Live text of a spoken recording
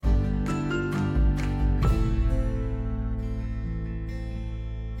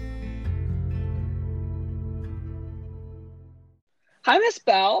Hi, Miss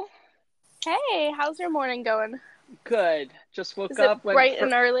Bell. Hey, how's your morning going? Good. Just woke Is it up, went bright for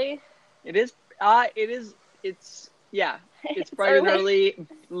and early? it is it's yeah, it's It's bright and early. early.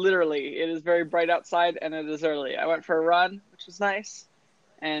 Literally, it is very bright outside and it is early. I went for a run, which was nice,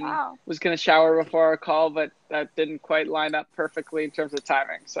 and Wow. was gonna shower before our call, but that didn't quite line up perfectly in terms of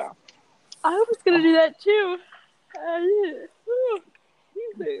timing. So, I was gonna do oh, that too.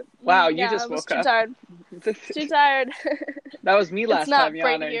 wow, you Yeah, I just was woke too up. tired. Too tired. That was me It's last time not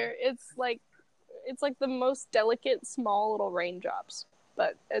bright yawning. here. It's like the most delicate small little raindrops,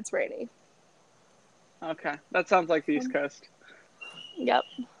 but it's rainy. Okay, that sounds like the East Coast. Yep.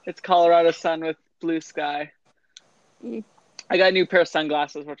 It's Colorado sun with blue sky. Mm. I got a new pair of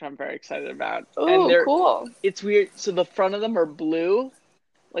sunglasses, which I'm very excited about. And Ooh, cool. it's weird. So the front of them are blue,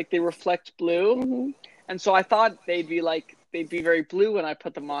 like they reflect blue. hmm And so I thought they'd be very blue when I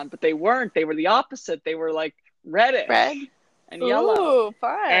put them on, but they weren't. They were the opposite. They were like Red. reddish and yellow. Ooh,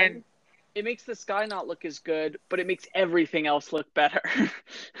 And fun. it makes the sky not look as good, but it makes everything else look better.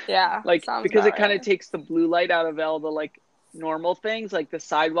 Yeah, Like sounds because about it kind of right. takes the blue light out of all the like normal things, like the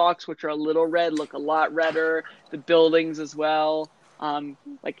sidewalks, which are a little red, look a lot redder. The buildings as well.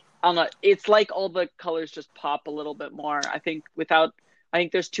 Like I don't know, it's like all the colors just pop a little bit more. I think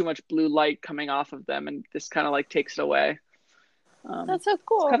there's too much blue light coming off of them, and this kind of like takes it away. That's so It's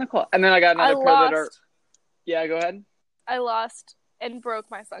cool. kind of cool. And then I got I another pair that are lost yeah. Go ahead. I lost and broke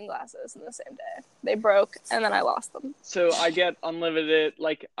my sunglasses in the same day. They broke and then I lost them. So I get unlimited.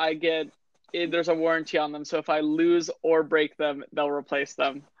 Like there's a warranty on them. So if I lose or break them, they'll replace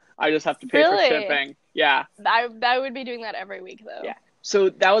them. I just have to pay for Really? shipping. Yeah, I would be doing that every week yeah. though. So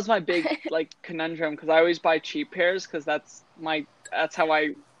that was my big like conundrum because I always buy cheap pairs because that's how I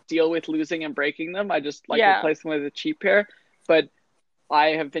deal with losing and breaking them. I just like Yeah, replace them with a cheap pair. But I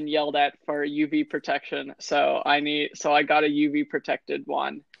have been yelled at for UV protection, so I got a UV protected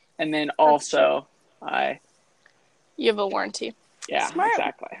one, and then that's true. also I You have a warranty. yeah, Smart.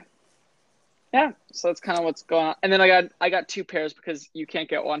 exactly. Yeah, so that's kind of what's going on. And then I got two pairs because you can't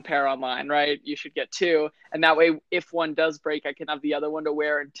get one pair online, right? You should get two, and that way if one does break, I can have the other one to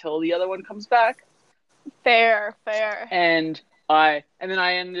wear until the other one comes back. Fair, fair. And and then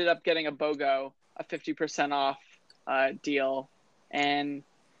I ended up getting a BOGO, a 50% off deal, and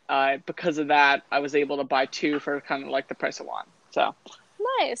because of that, I was able to buy two for kind of like the price of one. So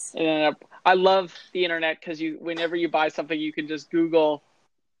Nice. it ended up. I love the internet because whenever you buy something, you can just Google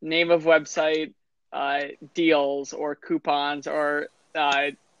name of website, deals or coupons or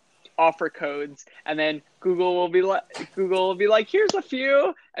offer codes, and then Google will be like, here's a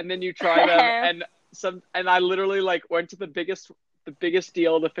few, and then you try them, and I literally like went to the biggest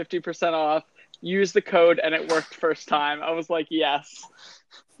deal, the 50% off, used the code, and it worked first time. I was like, yes.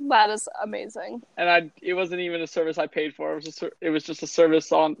 That is amazing. And it wasn't even a service I paid for. It was just a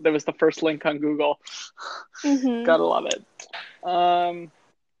service on that was the first link on Google. Mhm. Gotta love it.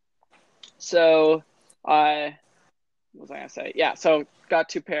 So I what was I gonna say? Yeah, so got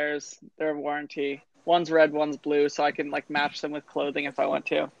two pairs. They're warranty. One's red, one's blue, so I can like match them with clothing if I want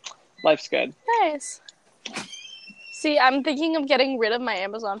to. Life's good. Nice. See, I'm thinking of getting rid of my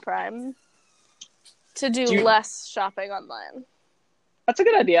Amazon Prime to do Do you? less shopping online. That's a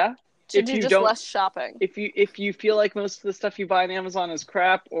good idea. To If do you just don't, less shopping. if you feel like most of the stuff you buy on Amazon is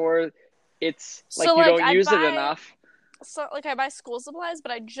crap, or it's So like you like don't use it enough. I buy school supplies,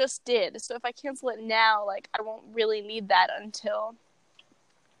 but I just did. So if I cancel it now, like I won't really need that until.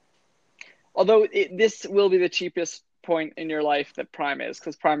 Although this will be the cheapest point in your life that Prime is,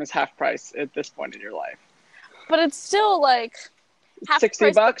 because Prime is half price at this point in your life. But it's still like half 60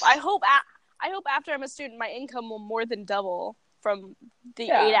 price. But bucks. I hope after I'm a student, my income will more than double from the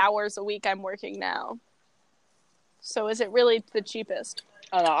Yeah. 8 hours a week I'm working now. So is it really the cheapest?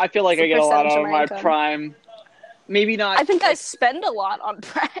 I don't know. I feel like It's I a get a lot percentage of out of my my income. Prime. Maybe not I think I like spend a lot on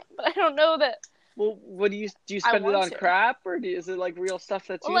Prime, but I don't know that well, what do you I spend it want on to. crap or is it like real stuff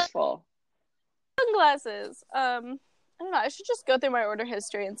that's Well, like useful? sunglasses. I don't know. I should just go through my order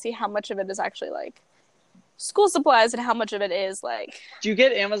history and see how much of it is actually like school supplies and how much of it is like Do you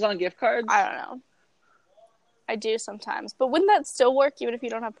get Amazon gift I cards? don't know. I do sometimes, but wouldn't that still work even if you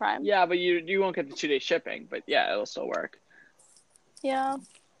don't have Prime? Yeah, but you won't get the 2 day shipping, but yeah, it'll still work. Yeah,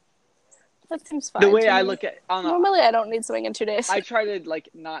 that seems The fine way to I me. look at I don't know, Normally, I don't need something in 2 days. I try to like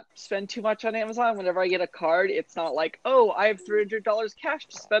not spend too much on Amazon. Whenever I get a card, it's not like, oh, I have $300 cash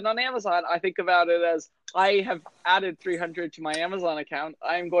to spend on Amazon. I think about it as I have added 300 to my Amazon account.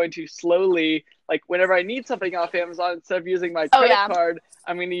 I'm going to slowly, like, whenever I need something off Amazon, instead of using my Oh credit yeah, card,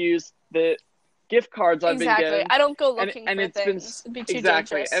 I'm going to use the gift cards I've been Exactly. getting. I don't go And looking and for it's been things. It'd be too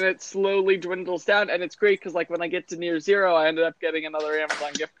exactly, dangerous. and it slowly dwindles down, and it's great because like when I get to near zero, I ended up getting another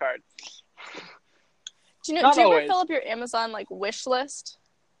Amazon gift card. Do you Not ever always. fill up your Amazon like wish list?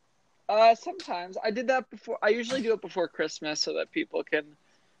 Sometimes I did that before. I usually do it before Christmas so that people can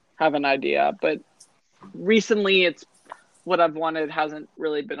have an idea. But recently, it's what I've wanted hasn't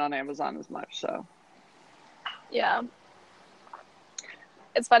really been on Amazon as much. So Yeah.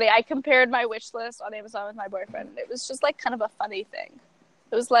 It's funny. I compared my wish list on Amazon with my boyfriend, and it was just like kind of a funny thing.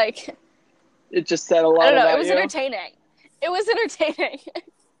 It was like, it just said a lot I don't know. about It was you. entertaining. It was entertaining.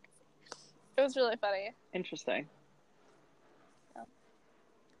 It was really funny. Interesting.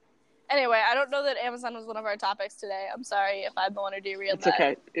 Anyway, I don't know that Amazon was one of our topics today. I'm sorry if I'm the one who derailed It's that.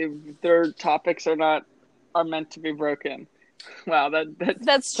 okay. If their topics are meant to be broken. Wow,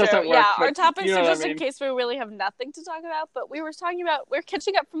 That's true. doesn't work. Yeah, but our topics you know are what I just in mean. case we really have nothing to talk about. But we're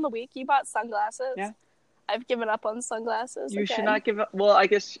catching up from the week. You bought sunglasses. Yeah. I've given up on sunglasses. You again. should not give up. Well, I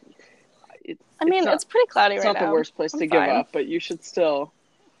guess it's pretty cloudy it's right not now. the worst place to I'm give fine. up, but you should still.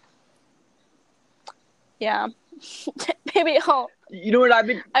 Yeah. Maybe You know what I've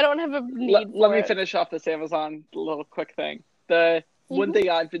been. I don't have a need Let for me it. finish off this Amazon little quick thing. The one thing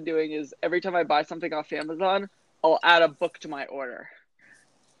I've been doing is every time I buy something off Amazon, I'll add a book to my order,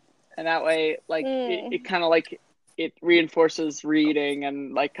 and that way, like it kind of like it reinforces reading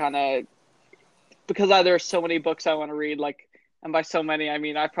and like kind of because there are so many books I want to read. Like, and by so many, I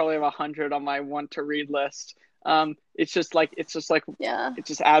mean I probably have 100 on my want to read list. It's just like Yeah. it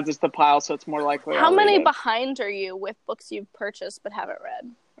just adds it to the pile, so it's more likely. How I'll many read it. behind are you with books you've purchased but haven't read?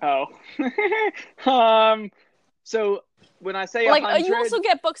 Oh, so when I say 100, you also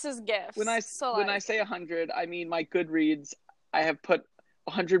get books as gifts. when I say 100, I mean my Goodreads. I have put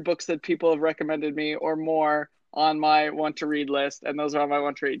 100 books that people have recommended me or more on my want to read list, and those are on my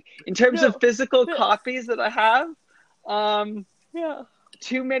want to read. In terms of physical copies that I have, yeah.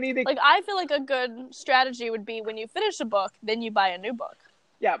 too many to I feel like a good strategy would be when you finish a book, then you buy a new book.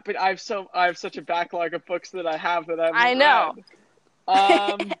 Yeah, but I have such a backlog of books that I have that I know. read.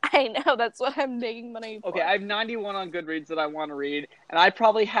 I know. That's what I'm making money for. Okay, I have 91 on Goodreads that I want to read, and I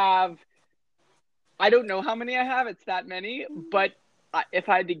probably have. I don't know how many I have. It's that many, but if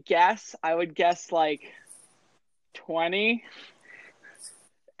I had to guess, I would guess like 20.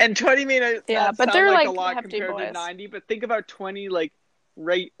 And 20 but they're like like a lot hefty compared boys. to 90. But think about 20 like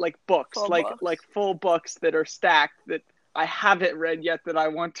books, Full like books. like full books that are stacked that I haven't read yet that I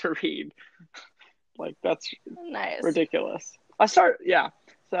want to read. Like that's nice. ridiculous.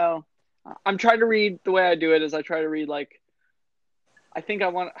 So I'm trying to read. The way I do it is I try to read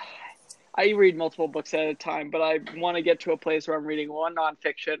I read multiple books at a time, but I want to get to a place where I'm reading one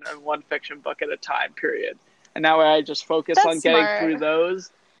nonfiction and one fiction book at a time, period. And that way I just focus on getting through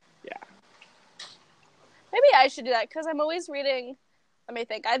those. Yeah. Maybe I should do that because I'm always reading. Let me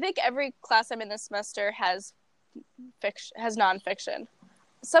think. I think every class I'm in this semester has nonfiction.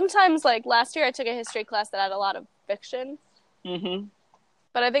 Sometimes, like last year, I took a history class that had a lot of fiction. Mm-hmm.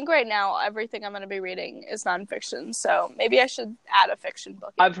 But I think right now, everything I'm going to be reading is nonfiction. So maybe I should add a fiction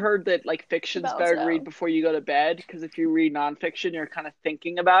book. I've heard that like fiction's better to read before you go to bed because if you read nonfiction, you're kind of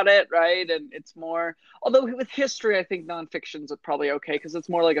thinking about it, right? And it's more. Although with history, I think nonfiction's probably okay because it's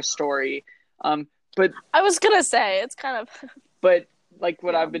more like a story. But I was gonna say it's kind of. But like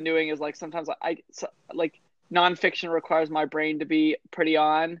what I've been doing is like sometimes nonfiction requires my brain to be pretty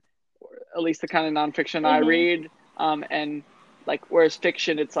on, or at least the kind of nonfiction I read. And like whereas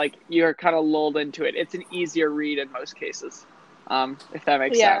fiction, it's like you're kind of lulled into it. It's an easier read in most cases, if that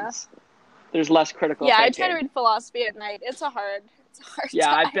makes sense. There's less critical. Yeah, thinking. I try to read philosophy at night. It's a hard. Yeah,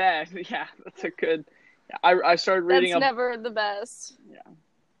 time. I bet. Yeah, that's a good. Yeah, I started reading. That's never the best. Yeah.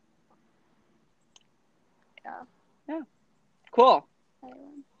 Yeah. Yeah. Cool.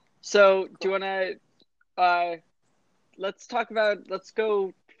 So, do you want to? Let's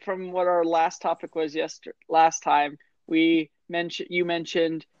go from what our last topic was last time. You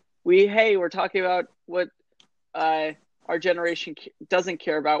mentioned we're talking about what our generation doesn't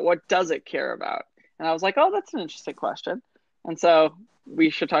care about. What does it care about? And I was like, oh, that's an interesting question. And so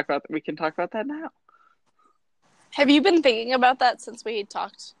we can talk about that now. Have you been thinking about that since we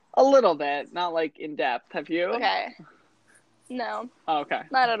talked? A little bit, not like in depth. Have you? Okay. No. Oh, okay.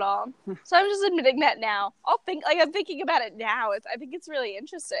 Not at all. So I'm just admitting that now. I'm thinking about it now. I think it's really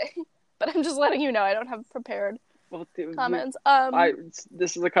interesting. But I'm just letting you know I don't have prepared comments.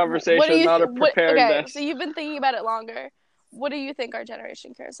 This is a conversation, not a preparedness. Okay, so you've been thinking about it longer. What do you think our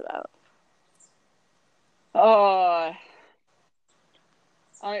generation cares about?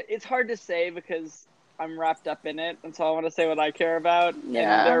 It's hard to say because I'm wrapped up in it, and so I want to say what I care about,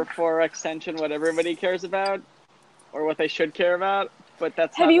 Yeah. and therefore extension what everybody cares about, or what they should care about. But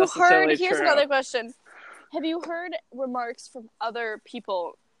that's Have not you necessarily heard? Here's true. another question. Have you heard remarks from other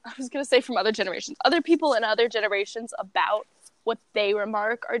people? I was going to say from other generations. Other people in other generations about what they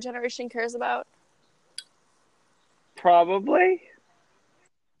remark our generation cares about? Probably.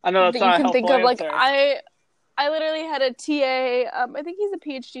 I know that's That you not a can helpful think of. Like, answer. I literally had a TA, I think he's a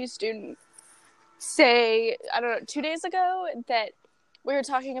PhD student, say, I don't know, 2 days ago that we were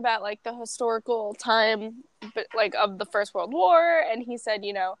talking about, like, the historical time, but, like, of the First World War, and he said,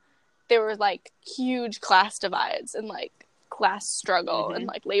 you know, there were, like, huge class divides and, like, class struggle and,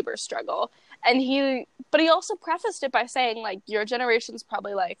 like, labor struggle. And he also prefaced it by saying, like, your generation's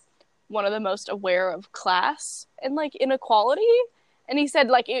probably, like, one of the most aware of class and, like, inequality. And he said,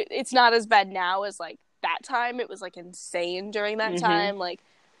 like, it's not as bad now as, like, that time. It was, like, insane during that time. Like,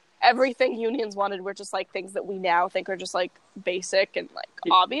 everything unions wanted were just, like, things that we now think are just, like, basic and, like,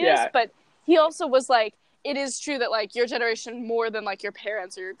 obvious. Yeah. But he also was like, it is true that, like, your generation more than, like, your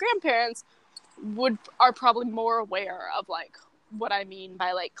parents or your grandparents are probably more aware of, like, what I mean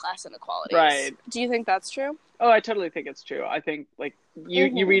by, like, class inequalities. Right. Do you think that's true? Oh, I totally think it's true. I think, like,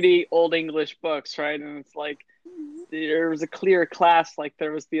 you read old English books, right? And it's like, there was a clear class, like,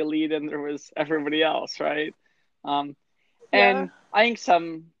 there was the elite and there was everybody else, right? And I think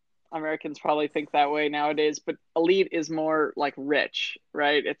some Americans probably think that way nowadays, but elite is more, like, rich,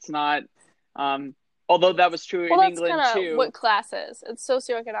 right? It's not, although that was true in England, that's too. what class is. It's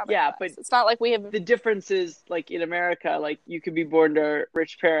socioeconomic Yeah, class. but it's not like we have... The difference is, like, in America, like, you could be born to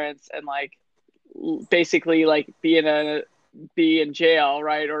rich parents and, like, basically, like, be in jail,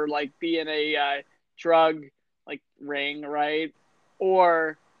 right? Or, like, be in a drug, like, ring, right?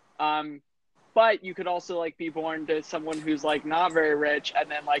 Or, but you could also, like, be born to someone who's, like, not very rich and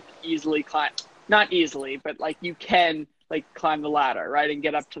then, like, easily climb, not easily, but, like, you can, like, climb the ladder, right? And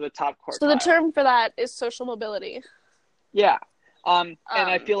get up to the top quartile. So the term for that is social mobility. Yeah. And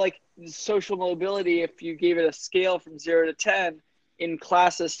I feel like social mobility, if you gave it a scale from 0 to 10 in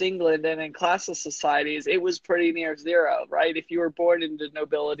classist England and in classist societies, it was pretty near 0, right? If you were born into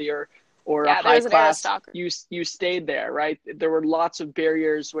nobility or a high class, you stayed there, right? There were lots of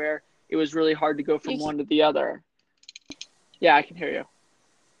barriers where it was really hard to go from one to the other. Yeah, I can hear you.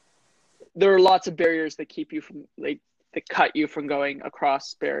 There are lots of barriers that keep you from, like, that cut you from going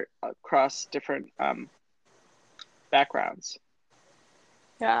across different backgrounds.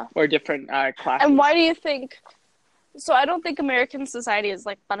 Yeah. Or different classes. And why do you think... So I don't think American society has,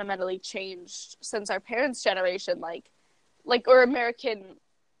 like, fundamentally changed since our parents' generation, like, or American...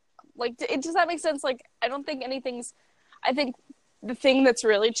 Like, does that make sense? Like, I don't think anything's... I think the thing that's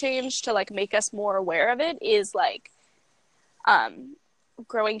really changed to, like, make us more aware of it is, like,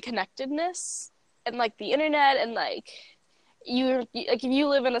 growing connectedness and, like, the internet and, like, like, if you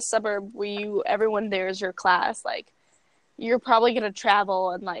live in a suburb where everyone there is your class, like, you're probably going to travel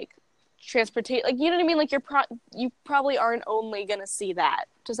and, like, transportate, like, you know what I mean? Like, you probably aren't only going to see that.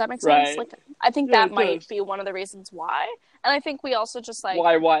 Does that make sense? Right. Like, I think that might be one of the reasons why. And I think we also just, like...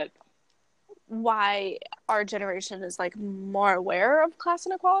 Why what? Why our generation is, like, more aware of class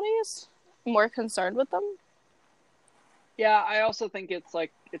inequalities, more concerned with them. Yeah, I also think it's,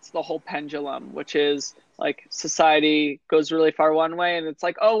 like, it's the whole pendulum, which is, like, society goes really far one way and it's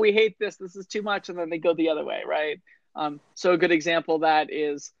like, oh, we hate this is too much, and then they go the other way, right? So a good example of that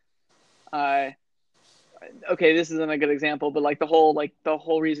is, okay, this isn't a good example, but, like, the whole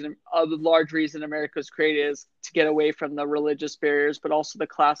reason, the large reason America was created is to get away from the religious barriers, but also the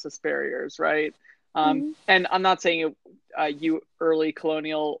classist barriers, right? And I'm not saying early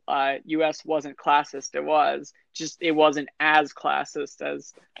colonial U.S. wasn't classist. It wasn't as classist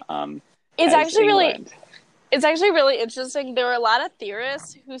as it's as actually England. It's actually really interesting. There were a lot of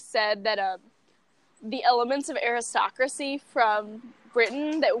theorists who said that the elements of aristocracy from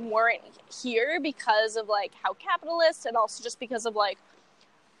Britain that weren't here because of, like, how capitalist and also just because of, like,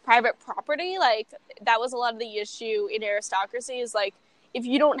 private property, like, that was a lot of the issue in aristocracy is, like, if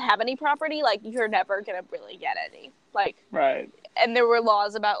you don't have any property, like, you're never gonna really get any, like, right. And there were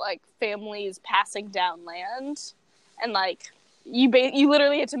laws about, like, families passing down land and, like, you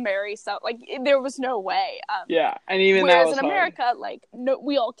literally had to marry there was no way. Yeah, and even whereas that was in hard. America, like, no,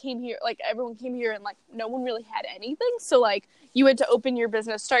 we all came here, like, everyone came here and, like, no one really had anything, so, like, you had to open your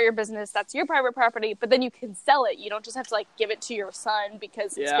business, start your business, that's your private property, but then you can sell it. You don't just have to, like, give it to your son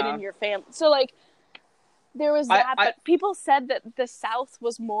because it's been in your family. So, like, there was that, but people said that the South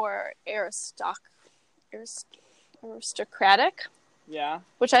was more aristocratic. Yeah.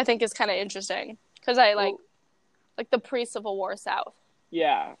 Which I think is kind of interesting, because I like the pre-Civil War South.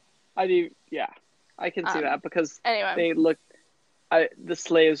 Yeah, I do, yeah. I can see that because Anyway, they looked. The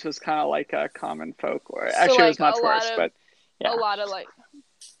slaves was kind of like a common folk, or so actually it was like much worse. But yeah, a lot of like,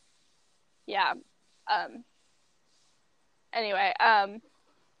 yeah. Anyway,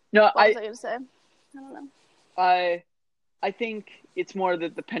 no, what was I gonna say? I don't know. I think it's more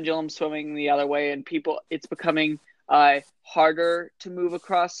that the pendulum's swinging the other way, and it's becoming harder to move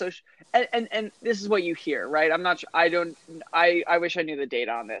across social. And this is what you hear, right? I'm not sure. I wish I knew the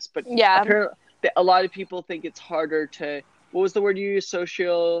data on this, but Yeah. apparently a lot of people think it's harder to. What was the word you used?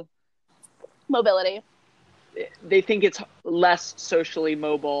 Social mobility. They think it's less socially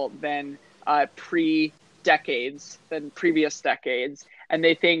mobile than previous decades, and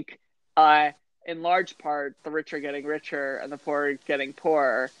they think in large part the rich are getting richer and the poor are getting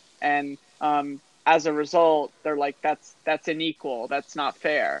poorer, and as a result they're like that's unequal, that's not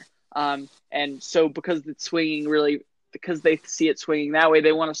fair, and so because they see it swinging that way,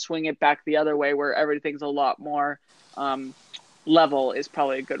 they want to swing it back the other way where everything's a lot more level is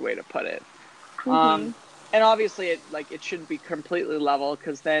probably a good way to put it. And obviously it shouldn't be completely level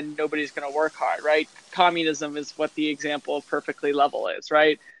because then nobody's going to work hard, right? Communism is what the example of perfectly level is,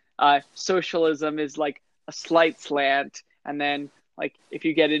 right? Socialism is like a slight slant, and then like if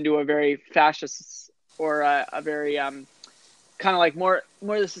you get into a very fascist or a very kind of like more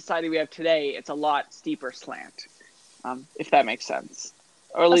the society we have today, it's a lot steeper slant, if that makes sense,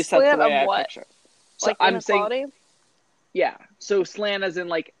 or at least that's the way I picture it. So like I'm inequality? saying, yeah. So slant as in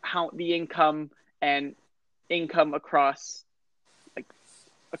like how the income across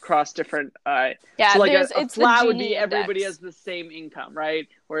different so like a flat would be everybody has the same income, right?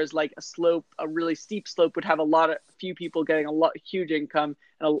 Whereas like a really steep slope would have a few people getting huge income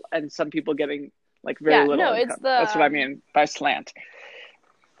and some people getting like very little income. That's what I mean by slant.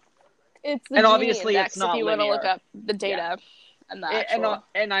 It's the and Gini obviously index, it's not if you linear. want to look up the data. Yeah.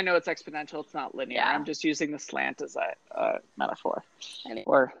 And I know it's exponential, it's not linear. Yeah. I'm just using the slant as a metaphor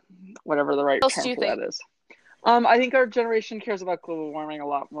or whatever the right term for that is. I think our generation cares about global warming a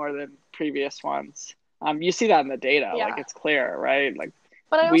lot more than previous ones. You see that in the data, like it's clear, right? Like,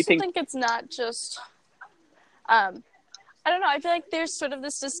 but I also think it's not just. I don't know. I feel like there's sort of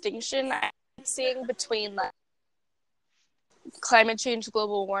this distinction I'm seeing between like climate change,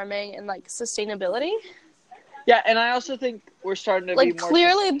 global warming, and like sustainability. Yeah, and I also think we're starting to like be more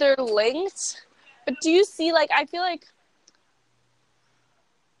clearly they're linked. But do you see like I feel like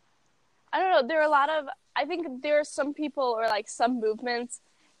I don't know. There are a lot of. I think there are some people or like some movements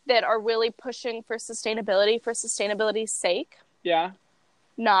that are really pushing for sustainability's sake. Yeah.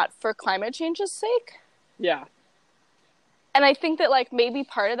 Not for climate change's sake. Yeah. And I think that like maybe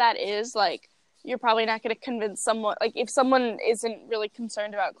part of that is like you're probably not going to convince someone, like if someone isn't really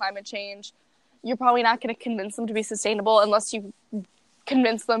concerned about climate change, you're probably not going to convince them to be sustainable unless you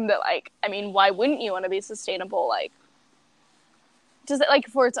convince them that like, I mean, why wouldn't you want to be sustainable? Like, just like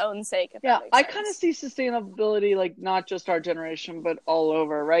for its own sake. Yeah, I kind of see sustainability like not just our generation, but all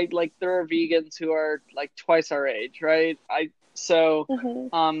over, right? Like there are vegans who are like twice our age, right? I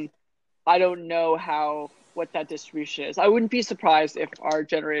don't know what that distribution is. I wouldn't be surprised if our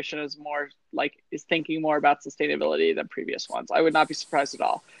generation is thinking more about sustainability than previous ones. I would not be surprised at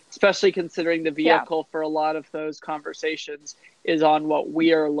all, especially considering the vehicle for a lot of those conversations is on what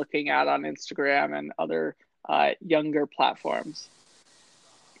we are looking at on Instagram and other younger platforms.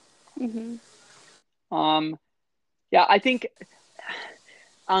 Yeah, I think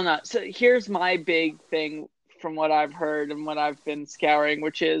I don't know. So here's my big thing from what I've heard and what I've been scouring,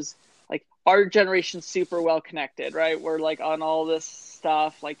 which is like our generation's super well connected, right? We're like on all this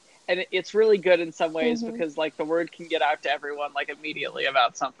stuff, like, and it's really good in some ways because like the word can get out to everyone like immediately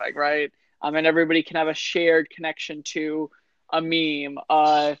about something, right? And everybody can have a shared connection to a meme,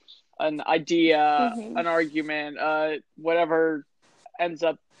 an idea, an argument, whatever ends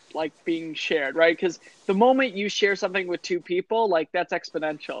up like being shared, right? Because the moment you share something with two people, like that's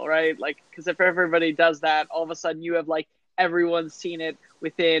exponential, right? Like, because if everybody does that, all of a sudden you have like everyone's seen it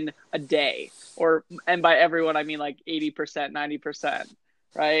within a day, and by everyone I mean like 80%, 90%,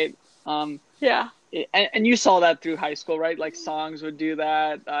 right? Yeah. And you saw that through high school, right? Like songs would do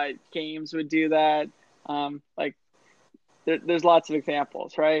that, games would do that. Like there's lots of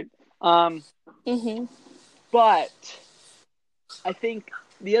examples, right? But I think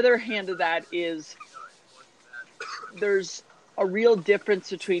the other hand of that is there's a real difference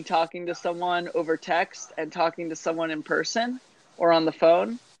between talking to someone over text and talking to someone in person or on the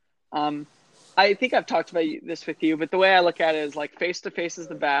phone. I think I've talked about this with you, but the way I look at it is like face-to-face is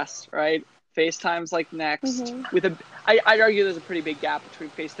the best, right? FaceTime's like next. I'd argue there's a pretty big gap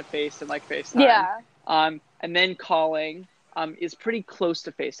between face-to-face and like FaceTime. Yeah. And then calling, is pretty close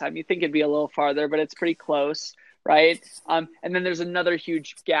to FaceTime. You think it'd be a little farther, but it's pretty close, right? And then there's another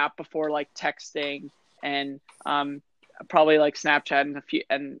huge gap before like texting and probably like Snapchat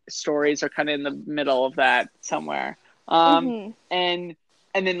and stories are kind of in the middle of that somewhere. And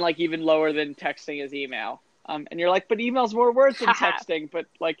then like even lower than texting is email. And you're like, but email's more words than texting. But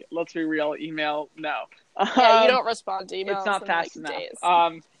like, let's be real, email, no. Yeah, you don't respond to emails. It's not fast like,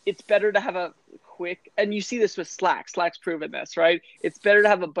 enough. Days. It's better to have a quick, and you see this with Slack. Slack's proven this, right? It's better to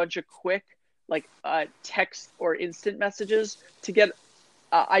have a bunch of quick, like text or instant messages to get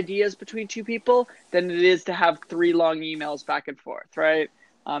ideas between two people than it is to have 3 long emails back and forth, right?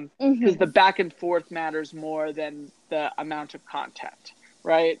 Because the back and forth matters more than the amount of content,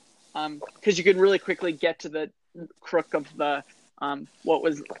 right? Because you can really quickly get to the crook of the what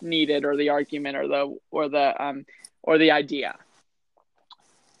was needed, or the argument, or the idea.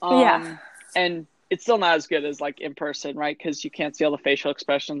 And it's still not as good as like in person, right? Because you can't see all the facial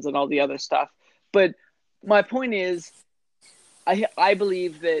expressions and all the other stuff. But my point is, I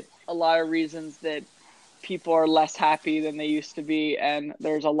believe that a lot of reasons that people are less happy than they used to be, and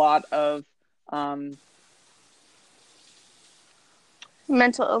there's a lot of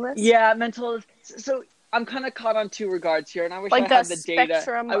mental illness. Yeah, mental illness. So I'm kind of caught on 2 regards here, and I wish like I had the data.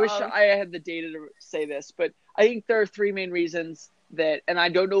 I wish of... I had the data to say this, but I think there are 3 main reasons that, and I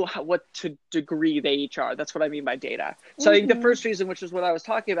don't know what to degree they each are. That's what I mean by data. So I think the first reason, which is what I was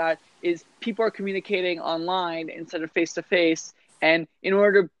talking about, is people are communicating online instead of face to face. And in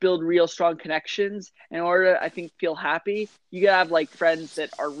order to build real strong connections, in order to, I think, feel happy, you gotta have like friends that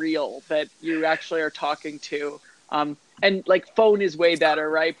are real, that you actually are talking to. And like phone is way better,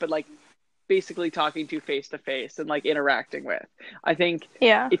 right? But like basically talking to face to face and like interacting with. I think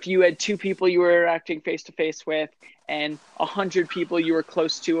if you had 2 people you were interacting face to face with and 100 people you were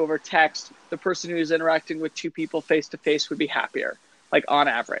close to over text, the person who was interacting with 2 people face to face would be happier, like on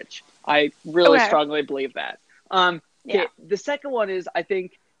average. I really strongly believe that. The second one is, I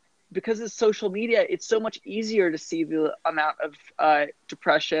think, because of social media, it's so much easier to see the amount of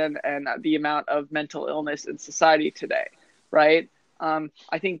depression and the amount of mental illness in society today, right?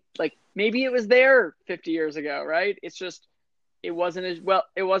 I think like maybe it was there 50 years ago, right? It's just it wasn't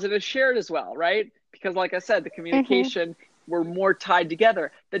as shared as well, right? Because like I said, the communication were more tied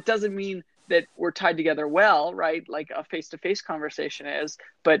together. That doesn't mean that we're tied together well, right? Like a face-to-face conversation is,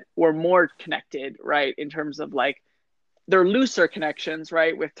 but we're more connected, right? In terms of like, they're looser connections,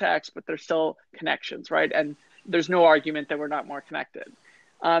 right, with text, but they're still connections, right? And there's no argument that we're not more connected.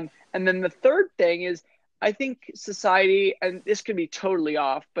 And then the third thing is, I think society, and this could be totally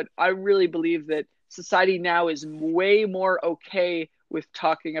off, but I really believe that society now is way more okay with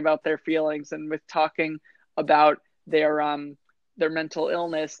talking about their feelings and with talking about their mental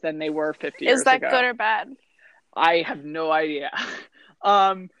illness than they were 50 years ago. Is that good or bad? I have no idea.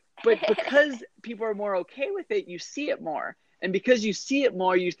 But because people are more okay with it, you see it more. And because you see it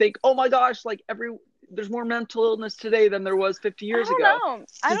more, you think, oh my gosh, like there's more mental illness today than there was 50 years ago. I don't know.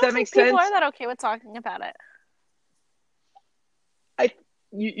 I don't think people are that okay with talking about it.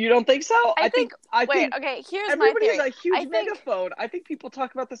 You don't think so? I think okay, here's my theory. Everybody's a huge megaphone. I think people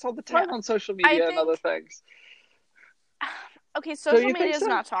talk about this all the time on social media and other things. Okay, social media is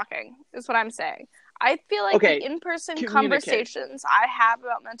not talking, is what I'm saying. I feel like the in-person conversations I have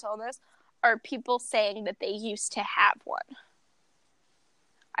about mental illness are people saying that they used to have one.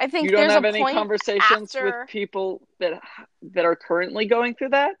 I think you don't have any conversations with people that are currently going through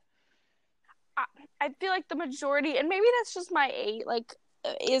that? I feel like the majority, and maybe that's just my age, like,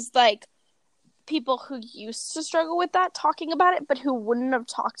 is like people who used to struggle with that talking about it, but who wouldn't have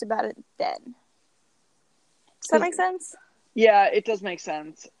talked about it then. Does that make sense? Yeah, it does make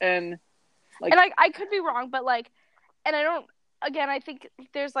sense. And I could be wrong, but like, and I don't, again, I think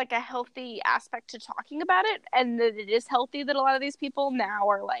there's like a healthy aspect to talking about it, and that it is healthy that a lot of these people now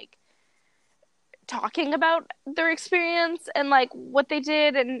are like talking about their experience and like what they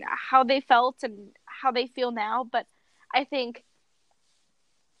did and how they felt and how they feel now. But I think,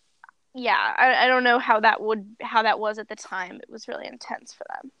 I don't know how that was at the time. It was really intense for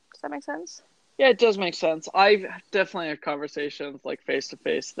them. Does that make sense? Yeah, it does make sense. I've definitely had conversations like face to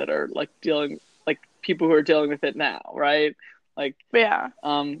face that are like people who are dealing with it now, right? Like,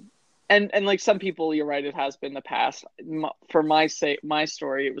 and like some people, you're right, it has been the past. For my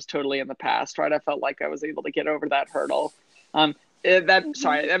story, it was totally in the past, right? I felt like I was able to get over that hurdle.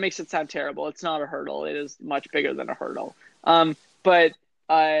 Sorry, that makes it sound terrible. It's not a hurdle. It is much bigger than a hurdle. But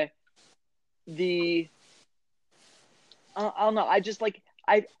I don't know. I just like,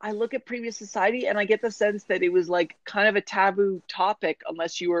 I look at previous society and I get the sense that it was like kind of a taboo topic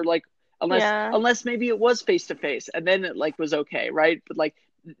unless you were like Yeah. unless maybe it was face to face and then it like was okay, right? But like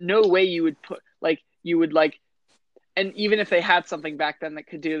no way you would put like you would like, and even if they had something back then that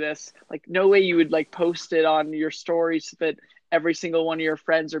could do this, like no way you would like post it on your stories so that every single one of your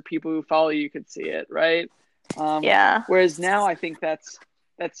friends or people who follow you could see it, right? Yeah. Whereas now I think that's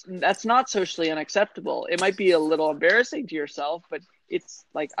not socially unacceptable. It might be a little embarrassing to yourself, but it's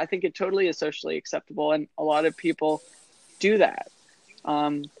like I think it totally is socially acceptable, and a lot of people do that.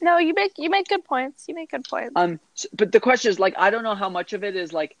 No, you make good points. You make good points. But the question is like I don't know how much of it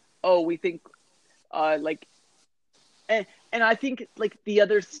is like, oh, we think like, and I think like the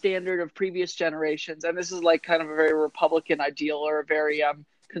other standard of previous generations, and this is like kind of a very Republican ideal or a very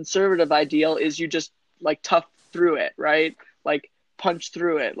conservative ideal, is you just like tough through it, right? Like punch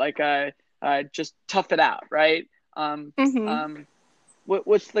through it, like just tough it out, right?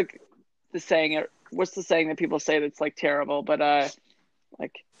 What's the saying? What's the saying that people say that's like terrible, but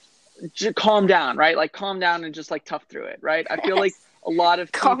like just calm down, right? Like calm down and just like tough through it, right? I feel like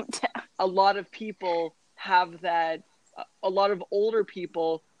Calm down. a lot of people have that. A lot of older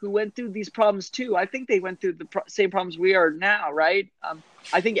people who went through these problems too. I think they went through the same problems we are now, right?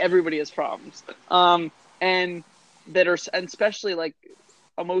 I think everybody has problems, and that are, and especially like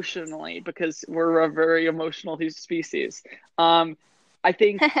emotionally, because we're a very emotional species. I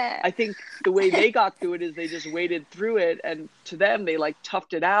think the way they got through it is they just waded through it, and to them they like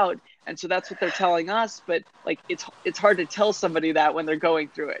toughed it out, and so that's what they're telling us. But like it's hard to tell somebody that when they're going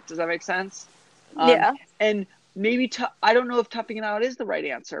through it. Does that make sense? Yeah. And maybe I don't know if toughing it out is the right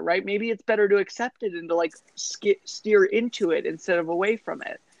answer, right? Maybe it's better to accept it and to like steer into it instead of away from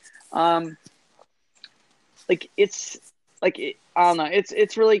it. Like it's like I don't know.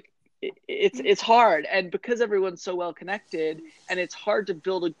 It's really it's hard, and because everyone's so well connected, and it's hard to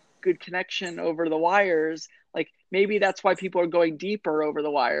build a good connection over the wires. Like maybe that's why people are going deeper over the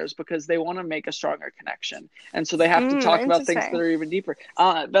wires, because they want to make a stronger connection, and so they have to talk about things that are even deeper.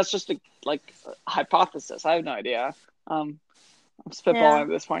 That's just a hypothesis. I have no idea. I'm spitballing at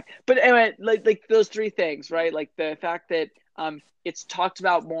this point, but anyway, like those three things, right? Like the fact that it's talked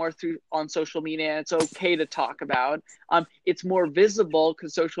about more on social media, and it's okay to talk about. It's more visible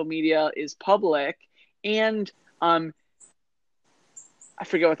because social media is public, and I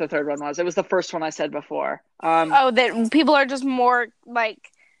forget what the third one was. It was the first one I said before. That people are just more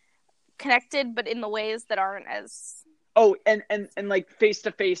like connected, but in the ways that aren't as. Oh, and like face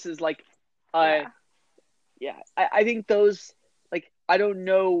to face is like, I think those, like I don't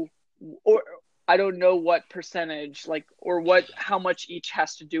know what percentage, like, or how much each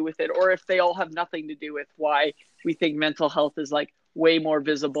has to do with it, or if they all have nothing to do with why we think mental health is like way more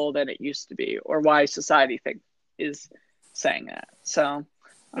visible than it used to be, or why society is saying that. So,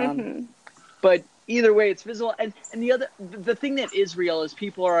 but either way, it's visible. And the thing that is real is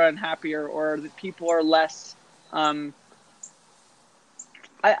people are unhappier, or that people are less,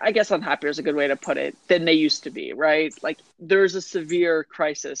 I guess unhappier is a good way to put it, than they used to be, right? Like there's a severe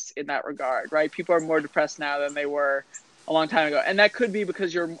crisis in that regard, right? People are more depressed now than they were a long time ago. And that could be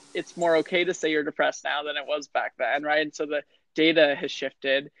because it's more okay to say you're depressed now than it was back then, right? And so the data has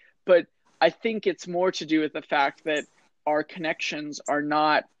shifted. But I think it's more to do with the fact that our connections are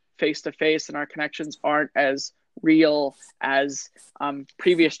not face-to-face, and our connections aren't as real as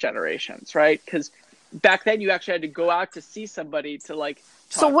previous generations, right? Because back then you actually had to go out to see somebody to like.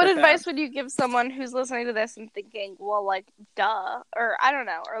 So what advice would you give someone who's listening to this and thinking, well, like, duh, or I don't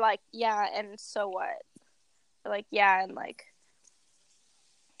know, or like, yeah, and so what? Or like, yeah, and like.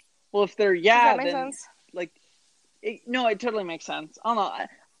 Well, if they're Does that make then sense? like, no, it totally makes sense. I don't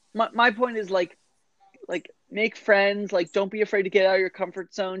know. My point is like make friends. Like, don't be afraid to get out of your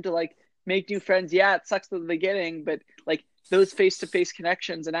comfort zone to like make new friends. Yeah, it sucks at the beginning, but like those face-to-face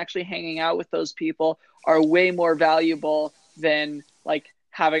connections and actually hanging out with those people are way more valuable than like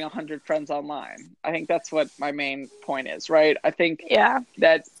having 100 friends online. I think that's what my main point is, right? I think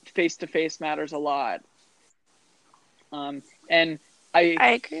that face-to-face matters a lot. And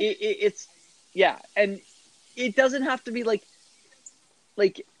I agree. And it doesn't have to be like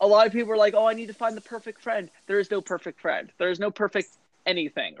a lot of people are like, oh, I need to find the perfect friend. There is no perfect friend. There is no perfect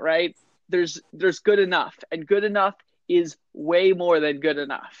anything, right? There's good enough, and good enough is way more than good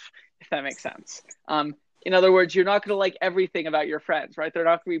enough, if that makes sense. In other words, you're not going to like everything about your friends, right? They're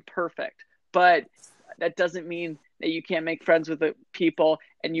not going to be perfect, but that doesn't mean that you can't make friends with the people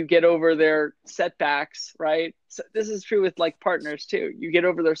and you get over their setbacks, right? So this is true with like partners too. You get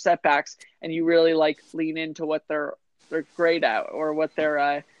over their setbacks and you really like lean into what they're great at, or what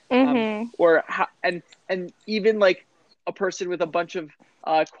they're or how, and even like a person with a bunch of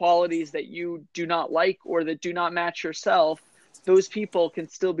qualities that you do not like or that do not match yourself, those people can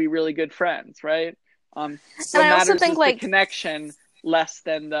still be really good friends, right? What And I also matters think is the connection less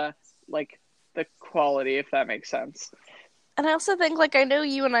than the quality, if that makes sense. And I also think, like, I know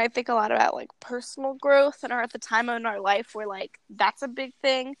you and I think a lot about, like, personal growth and are at the time in our life where, like, that's a big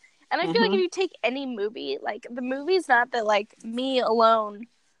thing. And I feel like if you take any movie, like, the movie's not that, like, me alone,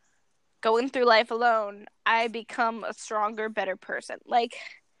 going through life alone, I become a stronger, better person. Like,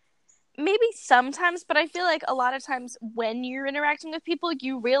 maybe sometimes, but I feel like a lot of times when you're interacting with people,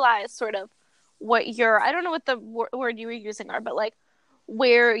 you realize sort of what I don't know what the word you were using are, but, like,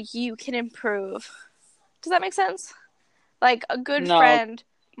 where you can improve. Does that make sense? Like, a good friend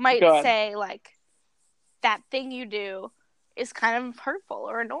might say, like, that thing you do is kind of hurtful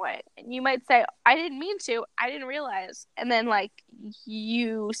or annoying. And you might say, I didn't mean to. I didn't realize. And then, like,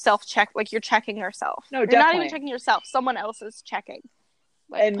 you self-check. Like, you're checking yourself. No, you're definitely not even checking yourself. Someone else is checking.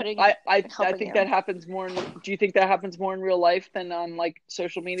 Like, and I think that happens more. Do you think that happens more in real life than on, like,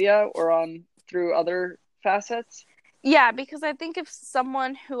 social media or through other facets? Yeah, because I think if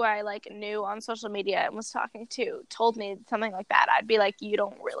someone who I, like, knew on social media and was talking to told me something like that, I'd be like, you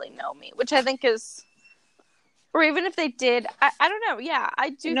don't really know me, which I think is, or even if they did, I don't know. Yeah, I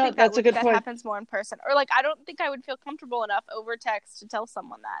do think that happens more in person. Or, like, I don't think I would feel comfortable enough over text to tell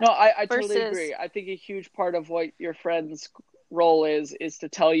someone that. No, I totally agree. I think a huge part of what your friend's role is to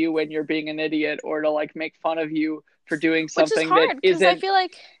tell you when you're being an idiot or to, like, make fun of you for doing something that isn't, I feel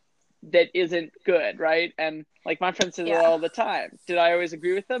like that isn't good, right? And, like, my friends say that all the time. Did I always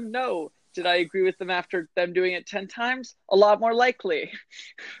agree with them? No. Did I agree with them after them doing it 10 times? A lot more likely.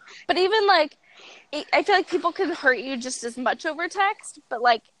 But even, like, I feel like people can hurt you just as much over text, but,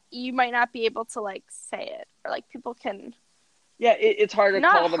 like, you might not be able to, like, say it. Or, like, people can... Yeah, it's hard to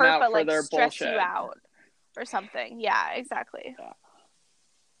call them out for their stress bullshit. You out or something. Yeah, exactly. Yeah.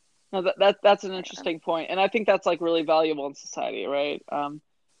 No, that's an interesting point. And I think that's, like, really valuable in society, right?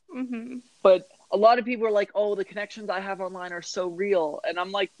 But a lot of people are like, oh, the connections I have online are so real. And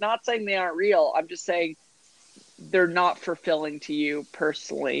I'm, like, not saying they aren't real. I'm just saying they're not fulfilling to you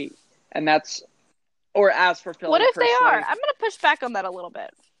personally. And that's, or as fulfilling. What if they are? I'm going to push back on that a little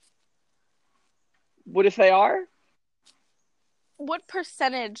bit. What if they are? What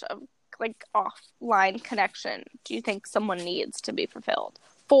percentage of, like, offline connection do you think someone needs to be fulfilled?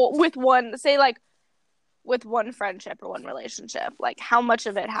 With one friendship or one relationship? Like, how much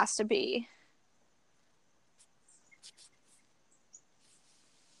of it has to be?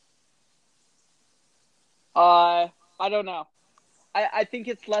 I don't know. I think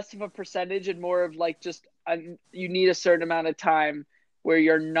it's less of a percentage and more of, like, just you need a certain amount of time where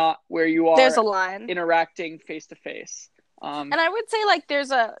you are there's a line interacting face to face. And I would say, like,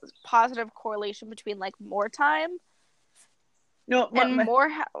 there's a positive correlation between, like, more time. No,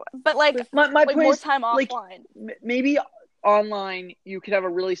 but, like, my point more is, time offline. Like, maybe online you could have a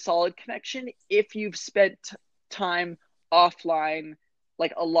really solid connection if you've spent time offline,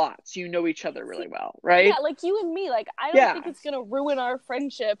 like, a lot, so you know each other really well, right? Yeah, like you and me. Like, I don't think it's gonna ruin our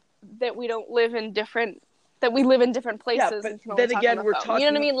friendship that we live in different places. Yeah, but then again, we're talking. You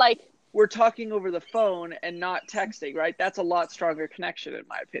know what I mean? Like, we're talking over the phone and not texting, right? That's a lot stronger connection, in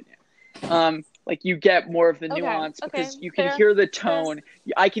my opinion. Like, you get more of the nuance because you can hear the tone.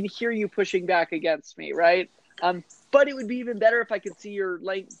 I can hear you pushing back against me, right? But it would be even better if I could see your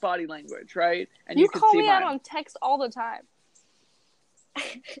body language, right? And you could call see me mine. Out on text all the time.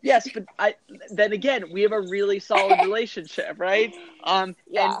 Yes, but then again, we have a really solid relationship, right? And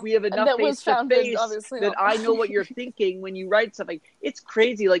we have enough face to face that I know what you're thinking when you write something. It's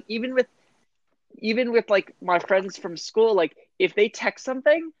crazy. Like, even with like my friends from school, like, if they text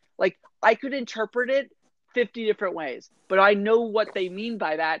something, like, I could interpret it 50 different ways, but I know what they mean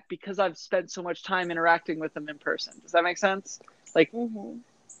by that because I've spent so much time interacting with them in person. Does that make sense? Like,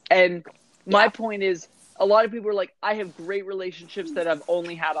 and my point is, a lot of people are like, I have great relationships that I've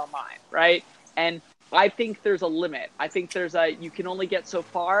only had online, right? And I think there's a limit. I think you can only get so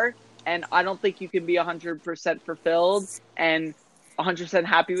far, and I don't think you can be 100% fulfilled and 100%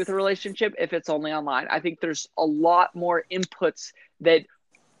 happy with a relationship if it's only online. I think there's a lot more inputs that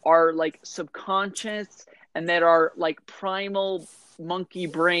are, like, subconscious and that are, like, primal monkey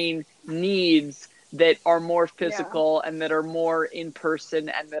brain needs that are more physical and that are more in person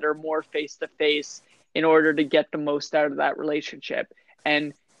and that are more face to face in order to get the most out of that relationship.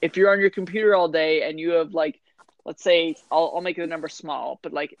 And if you're on your computer all day and you have, like, let's say, I'll make the number small,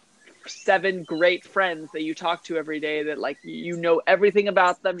 but, like, 7 great friends that you talk to every day that, like, you know everything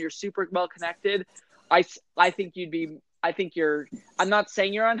about them, you're super well connected, I think I'm not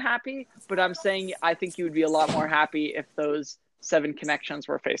saying you're unhappy, but I'm saying I think you would be a lot more happy if those 7 connections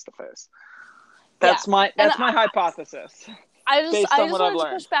were face to face. That's my hypothesis. I based on just what I've wanted to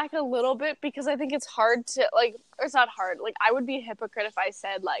learned. push back a little bit because I think it's hard to like. Or it's not hard. Like I would be a hypocrite if I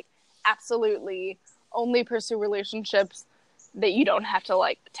said like absolutely only pursue relationships that you don't have to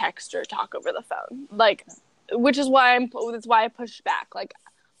like text or talk over the phone. Like, which is why that's why I pushed back. Like,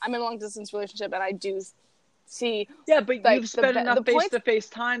 I'm in a long distance relationship and I do see Yeah, but like you've spent enough the face points. to face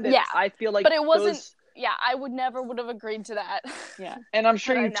time that Yeah, I feel like but it wasn't. those. Yeah, I would never would have agreed to that. Yeah, and I'm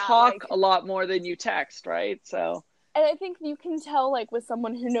sure Had I you not talk like. a lot more than you text, right? So And I think you can tell like with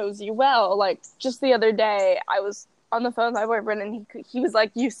someone who knows you well. Like just the other day, I was on the phone with my boyfriend, and he was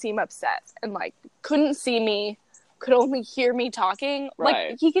like, "You seem upset," and like couldn't see me, could only hear me talking. right,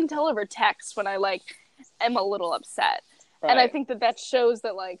 Like he can tell over text when I like am a little upset, and I right. think that shows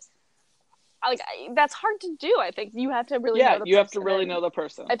that that's hard to do. I think you have to really Yeah, know the you have to person, really and know the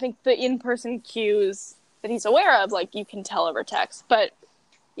person. I think the in-person cues that he's aware of, like you can tell over text. But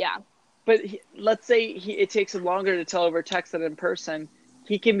yeah, But let's say it takes him longer to tell over text than in person.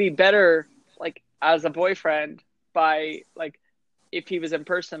 He can be better, like as a boyfriend, by like if he was in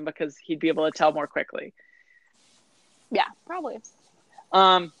person because he'd be able to tell more quickly. yeah, probably.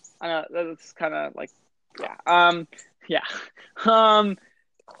 I know that's kind of like, yeah, yeah, I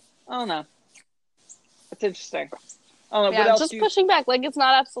don't know. That's interesting. I don't know. What Yeah, else just do you? pushing back. Like it's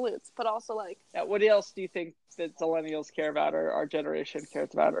not absolutes, but also like Yeah, what else do you think that millennials care about, or our generation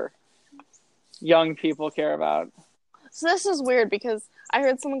cares about, or young people care about? so this is weird because I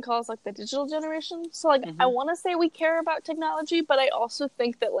heard someone call us like the digital generation. So like I Hmm. want to say we care about technology, but I also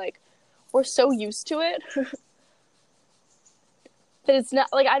think that like we're so used to it that it's not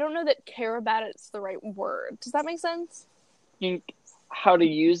like I don't know that care about it's the right word. Does that make sense? Think how to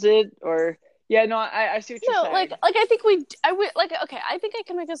use it, or yeah, no, I see what you're No, saying. like I think I would like okay, I think I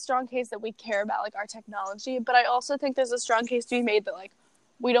can make a strong case that we care about like our technology, but I also think there's a strong case to be made that like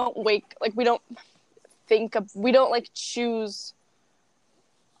we don't we don't we don't like choose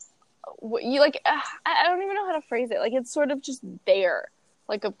you like I don't even know how to phrase it. Like it's sort of just there.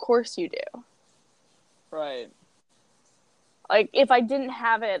 Like of course you do. Right. Like if I didn't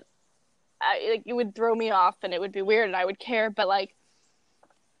have it, like it would throw me off and it would be weird and I would care. But like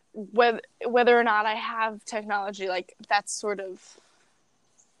whether or not I have technology, like that's sort of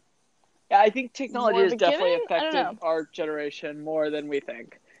Yeah, I think technology more of has a definitely given. I don't affected know. our generation more than we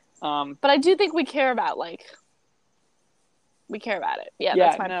think. But I do think we care about like we care about it. Yeah,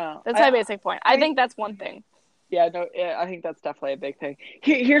 Yeah, no, that's my basic point. I I think that's one thing. yeah, no, yeah, I think that's definitely a big thing.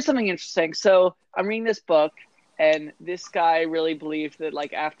 Here's something interesting. So I'm reading this book, and this guy really believed that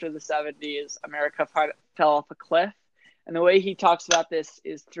like after the 70s, America fell off a cliff. And the way he talks about this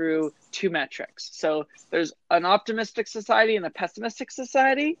is through two metrics. So there's an optimistic society and a pessimistic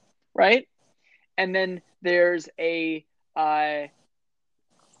society, right? And then there's a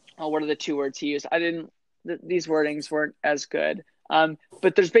what are the two words he used? I didn't. These wordings weren't as good.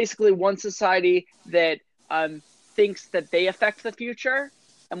 But there's basically one society that thinks that they affect the future,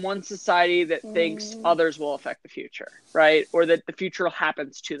 and one society that thinks others will affect the future, right? Or that the future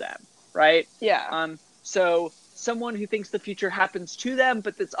happens to them, right? Yeah. So someone who thinks the future happens to them,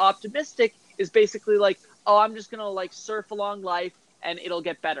 but that's optimistic, is basically like, oh, I'm just gonna like surf along life, and it'll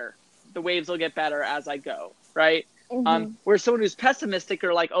get better. The waves will get better as I go, right? Mm-hmm. Whereas someone who's pessimistic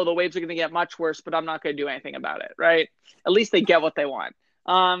are like, oh, the waves are going to get much worse, but I'm not going to do anything about it, right? At least they get what they want.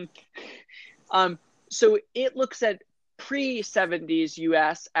 So it looks at pre-70s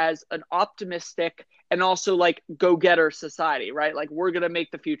US as an optimistic and also like go-getter society, right? Like we're going to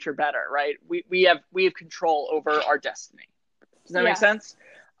make the future better, right? We have control over our destiny. Does that make sense?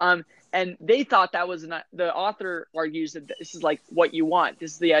 And they thought that was not, the author argues that this is like what you want.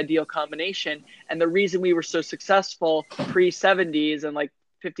 This is the ideal combination. And the reason we were so successful pre 70s and like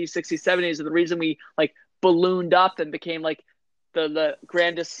 50s, 60s, 70s, and the reason we like ballooned up and became like the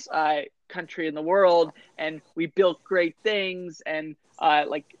grandest country in the world, and we built great things, and a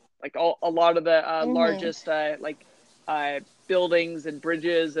lot of the largest buildings and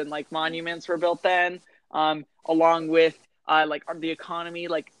bridges and like monuments were built then, along with like the economy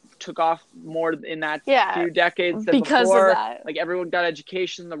like took off more in that few decades than because before. Of that. Like everyone got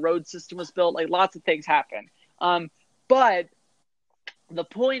education, the road system was built, like lots of things happened. But the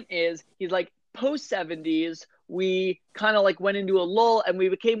point is, he's like post 70s, we kind of like went into a lull, and we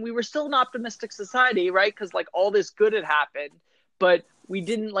were still an optimistic society, right? Because like all this good had happened, but we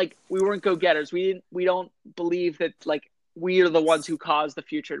weren't go-getters. We don't believe that like we are the ones who caused the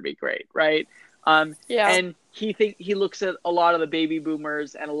future to be great, right? And he looks at a lot of the baby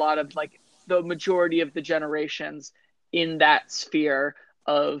boomers and a lot of like the majority of the generations in that sphere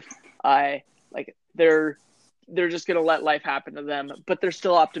of like they're just going to let life happen to them, but they're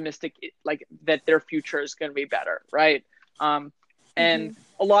still optimistic like that their future is going to be better, right? And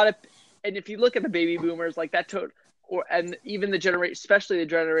a lot of, and if you look at the baby boomers, like that, and even the generation, especially the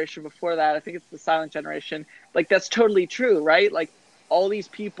generation before that, I think it's the silent generation, like that's totally true, right? Like all these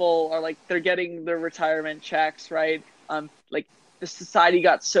people are like, they're getting their retirement checks, right? Like the society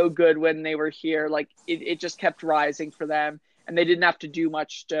got so good when they were here, like it just kept rising for them, and they didn't have to do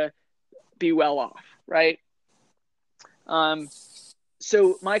much to be well off, right?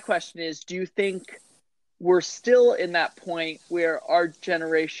 So my question is, do you think we're still in that point where our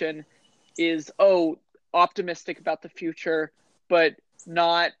generation is optimistic about the future, but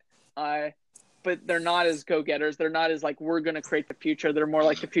not but they're not as go-getters, they're not as like, we're going to create the future, they're more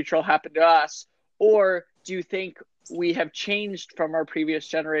like the future will happen to us? Or do you think we have changed from our previous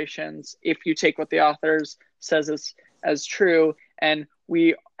generations, if you take what the authors says as true, and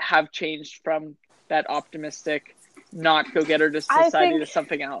we have changed from that optimistic, not go-getter to society to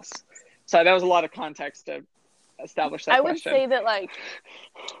something else? So that was a lot of context to establish that question. I would say that, like,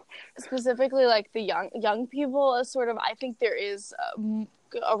 specifically, like, the young people is sort of, I think there is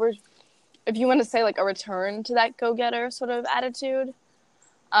if you want to say, like, a return to that go-getter sort of attitude.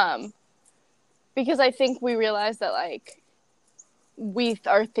 Because I think we realize that, like, we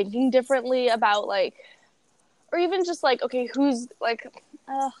are thinking differently about, like, or even just, like, okay, who's, like,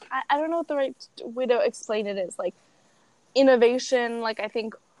 I don't know what the right way to explain it is. Like, innovation, like, I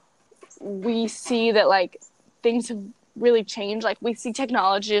think we see that, like, things have really changed. Like, we see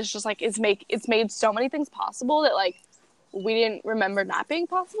technology is just, like, it's made so many things possible that, like, we didn't remember not being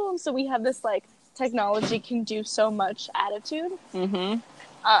possible. And so we have this, like, technology can do so much attitude.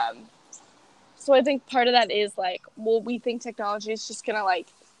 So I think part of that is, like, well, we think technology is just gonna, like,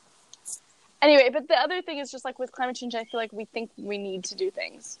 anyway, but the other thing is just, like, with climate change, I feel like we think we need to do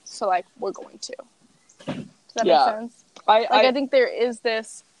things, so, like, we're going to. Does that make sense? I think there is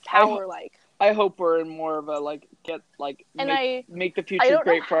this power, I hope we're in more of a, like, make the future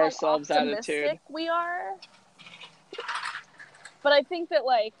great for ourselves attitude. We are, but I think that,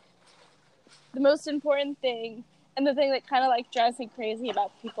 like, the most important thing, and the thing that kind of, like, drives me crazy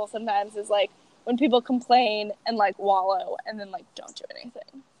about people sometimes is, like, when people complain and, like, wallow and then, like, don't do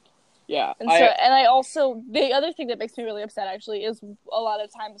anything. Yeah. And I also, the other thing that makes me really upset, actually, is a lot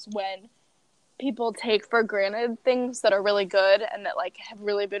of times when people take for granted things that are really good and that, like, have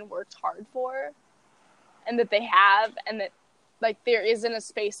really been worked hard for, and that they have, and that, like, there isn't a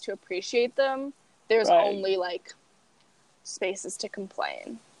space to appreciate them. There's only, like, spaces to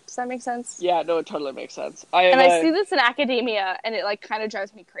complain. Does that make sense? Yeah, no, it totally makes sense. I see this in academia, and it, like, kind of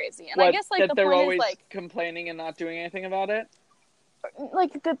drives me crazy. And I guess, like, the they're point always is, like, complaining and not doing anything about it?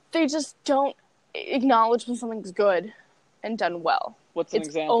 Like, that they just don't acknowledge when something's good and done well. What's an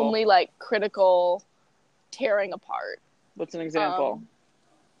example? It's only, like, critical tearing apart. What's an example?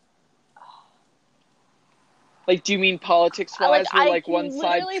 Like, do you mean politics-wise, where, like, one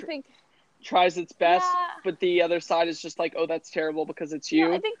side tries its best, but the other side is just like, oh, that's terrible because it's you?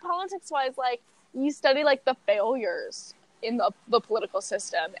 Yeah, I think politics-wise, like, you study, like, the failures in the political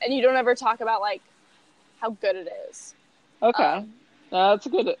system, and you don't ever talk about, like, how good it is. Okay. That's a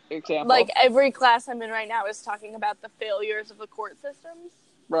good example. Like, every class I'm in right now is talking about the failures of the court systems.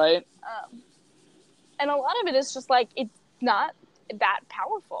 Right. And a lot of it is just, like, it's not that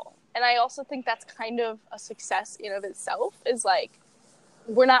powerful. And I also think that's kind of a success in of itself, is, like,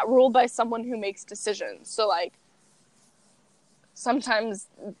 we're not ruled by someone who makes decisions. So, like, sometimes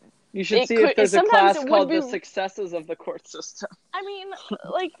you should see if there's a class called The Successes of the Court System. I mean,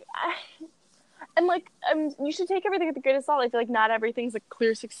 like, and, like, you should take everything with a grain of salt. I feel like not everything's a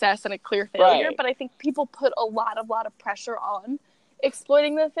clear success and a clear failure, but I think people put a lot of pressure on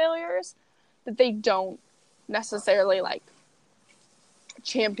exploiting the failures that they don't necessarily, like,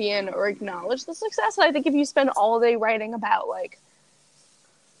 champion or acknowledge the success. And I think if you spend all day writing about, like,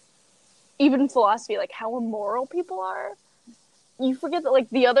 even philosophy, like, how immoral people are, you forget that, like,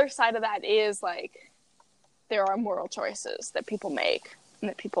 the other side of that is, like, there are moral choices that people make and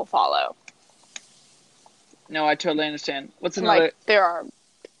that people follow. No, I totally understand. What's another? Like, there are,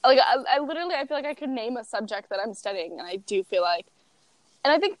 like, I literally, I feel like I could name a subject that I'm studying, and I do feel like,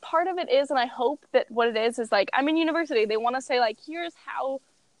 and I think part of it is, and I hope that what it is, like, I'm in university, they want to say, like, here's how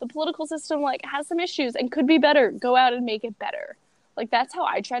the political system, like, has some issues and could be better, go out and make it better. Like, that's how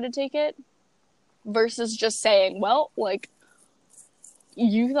I try to take it, versus just saying, well, like,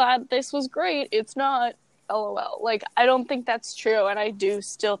 you thought this was great, it's not, LOL. Like, I don't think that's true, and I do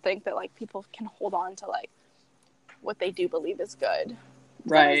still think that, like, people can hold on to, like, what they do believe is good. Does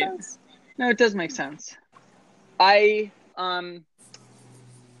that make sense? No, it does make sense. I have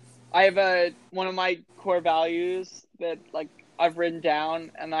one of my core values that, like, I've written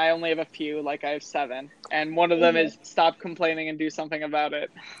down, and I only have a few. Like, I have 7, and one of them is stop complaining and do something about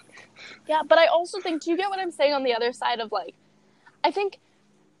it. Yeah, but I also think, do you get what I'm saying on the other side of, like, I think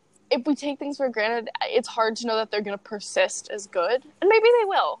if we take things for granted, it's hard to know that they're going to persist as good. And maybe they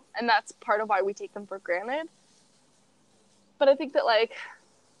will, and that's part of why we take them for granted. But I think that, like...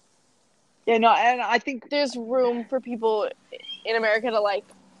 Yeah, no, and I think... There's room for people in America to, like,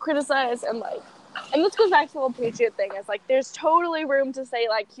 criticize and, like... And this goes back to the whole Patriot thing. It's like, there's totally room to say,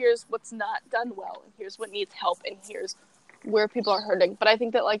 like, here's what's not done well, and here's what needs help, and here's where people are hurting. But I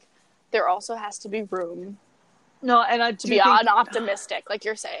think that, like, there also has to be room to be optimistic, like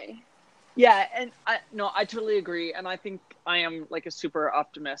you're saying. Yeah, and I totally agree. And I think I am, like, a super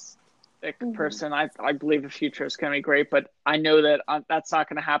optimistic person. I believe the future is going to be great, but I know that that's not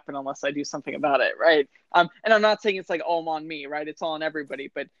going to happen unless I do something about it, right? And I'm not saying it's, like, all on me, right? It's all on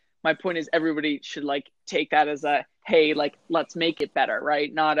everybody, but my point is everybody should, like, take that as a, hey, like, let's make it better,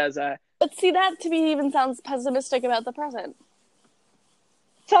 right? Not as a... But see, that to me even sounds pessimistic about the present.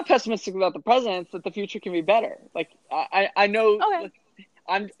 It's not pessimistic about the present. It's that the future can be better. Like, I know... Okay.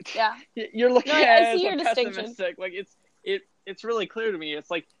 Yeah. You're looking at I see it your as pessimistic. Like, it's really clear to me.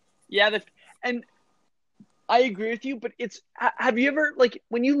 It's like, yeah, and I agree with you, but have you ever, like,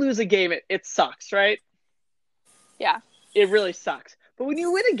 when you lose a game, it sucks, right? Yeah. It really sucks. But when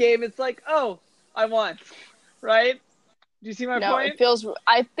you win a game, it's like, oh, I won, right? Do you see my point? No, it feels...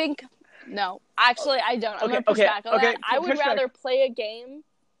 I think... No. Actually, I don't. I'm going to push back on that. I would rather play a game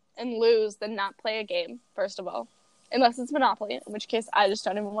and lose than not play a game, first of all. Unless it's Monopoly, in which case I just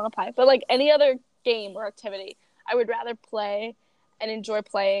don't even want to play. But, like, any other game or activity, I would rather play and enjoy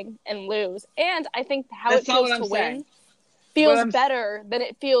playing and lose. And I think how it feels to win feels better than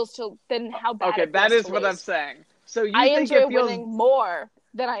it feels than how bad it feels. Okay, that is what I'm saying. So I enjoy winning more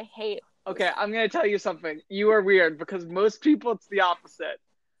than I hate. Okay, I'm going to tell you something. You are weird because most people, it's the opposite.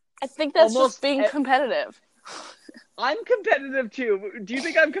 I think that's just being competitive. I'm competitive too. Do you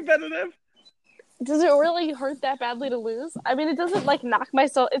think I'm competitive? Does it really hurt that badly to lose? I mean, it doesn't, like, knock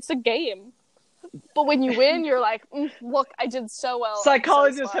myself. It's a game. But when you win, you're like, look, I did so well.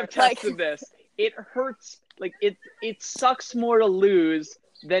 Psychologists have tested this. It hurts. Like, it sucks more to lose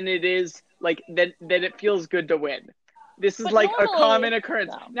than it is, like, than it feels good to win. This is, like, a common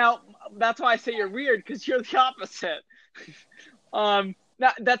occurrence. No. Now, that's why I say you're weird, because you're the opposite.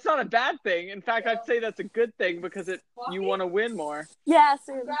 That's not a bad thing. In fact, I'd say that's a good thing because you want to win more. Yeah,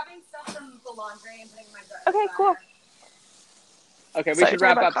 so I'm grabbing stuff from the laundry and putting my dress. Okay, cool. Okay, we should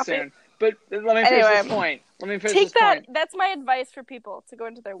wrap up soon. But let me finish this point. That's my advice for people to go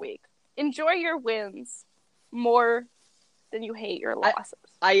into their week. Enjoy your wins more than you hate your losses.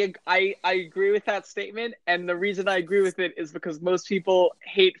 I agree with that statement, and the reason I agree with it is because most people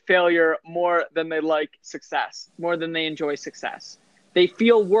hate failure more than they like success, more than they enjoy success. They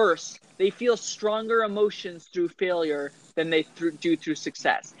feel worse. They feel stronger emotions through failure than they do through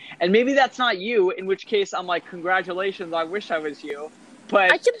success. And maybe that's not you, in which case I'm like, congratulations, I wish I was you.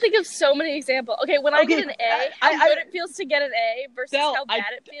 But I can think of so many examples. Okay, when I get an A, how good it feels to get an A versus how bad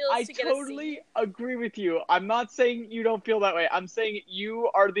it feels to get a C. I totally agree with you. I'm not saying you don't feel that way. I'm saying you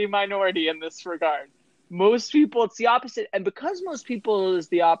are the minority in this regard. Most people, it's the opposite. And because most people is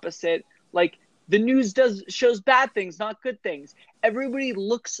the opposite, like, the news shows bad things, not good things. Everybody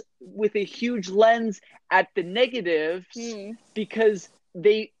looks with a huge lens at the negatives because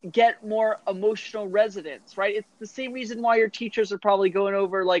they get more emotional resonance, right? It's the same reason why your teachers are probably going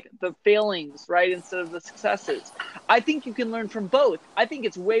over, like, the failings, right, instead of the successes. I think you can learn from both. I think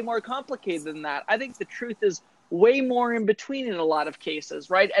it's way more complicated than that. I think the truth is way more in between in a lot of cases,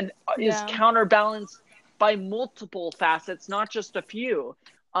 right? And is counterbalanced by multiple facets, not just a few.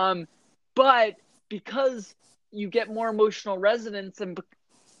 But because you get more emotional resonance and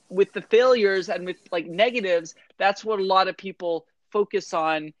with the failures and with, like, negatives, that's what a lot of people focus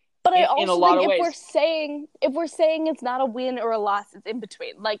on. But I also think if we're saying it's not a win or a loss, it's in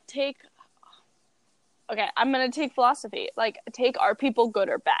between. Like, I'm going to take philosophy. Like, are people good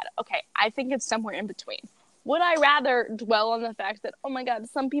or bad? Okay, I think it's somewhere in between. Would I rather dwell on the fact that, oh my God,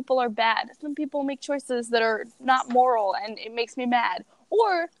 some people are bad. Some people make choices that are not moral and it makes me mad.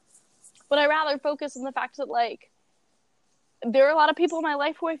 Or would I rather focus on the fact that, like, there are a lot of people in my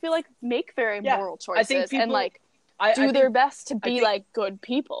life who I feel like make very moral choices and, like, do their best to be, like, good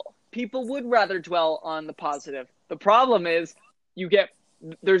people. People would rather dwell on the positive. The problem is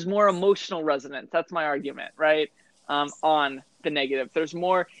there's more emotional resonance. That's my argument, right? On the negative. There's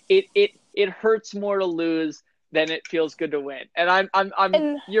more, it hurts more to lose than it feels good to win.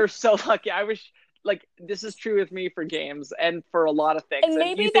 And you're so lucky. I wish, like, this is true with me for games and for a lot of things. And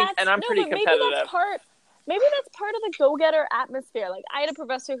maybe I'm pretty competitive. maybe that's part of the go-getter atmosphere. Like, I had a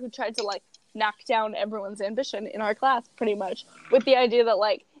professor who tried to, like, knock down everyone's ambition in our class, pretty much, with the idea that,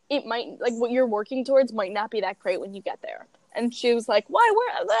 like, it might, like, what you're working towards might not be that great when you get there. And she was like, why,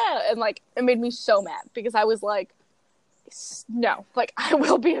 where, that? And, like, it made me so mad, because I was like, no, like, I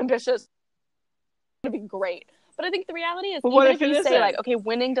will be ambitious. It's going to be great. But I think the reality is, But even if you say, like, okay,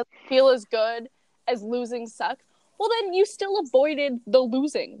 winning doesn't feel as good as losing sucks, well, then you still avoided the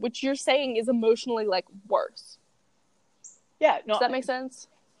losing, which you're saying is emotionally, like, worse. Yeah, no. Does that make sense?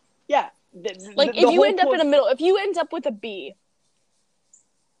 Yeah. Like, if you end up in the middle, if you end up with a B,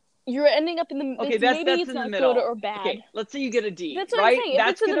 you're ending up in the middle. Okay, maybe that's it's in not the middle. good or bad. Okay, let's say you get a D. That's what right? I'm saying. If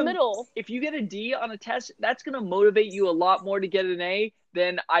it's in the middle. If you get a D on a test, that's going to motivate you a lot more to get an A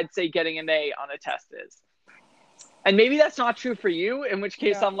than I'd say getting an A on a test is. And maybe that's not true for you, in which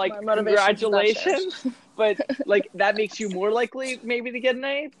case I'm like, congratulations. But, like, that makes you more likely maybe to get an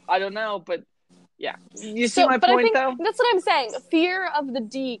A. I don't know, but yeah. You see my point, though? That's what I'm saying. Fear of the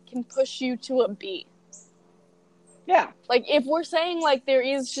D can push you to a B. Yeah. Like, if we're saying, like, there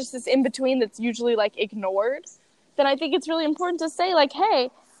is just this in-between that's usually, like, ignored, then I think it's really important to say, like,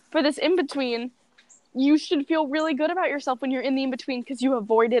 hey, for this in-between, you should feel really good about yourself when you're in the in-between because you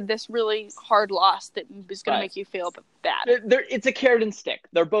avoided this really hard loss that is going to make you feel bad. It's a carrot and stick.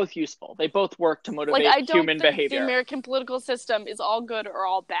 They're both useful. They both work to motivate human behavior. I don't think the American political system is all good or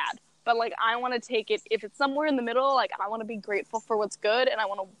all bad. But, like, I want to take it, if it's somewhere in the middle, like, I want to be grateful for what's good, and I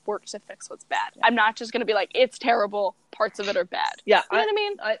want to work to fix what's bad. I'm not just going to be like, it's terrible, parts of it are bad. Yeah. You know what I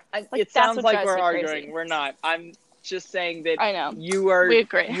mean? Like, it sounds like we're arguing. Crazy. We're not. I'm just saying that I know. we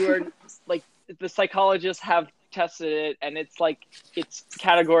agree. You are, like, the psychologists have tested it, and it's, like, it's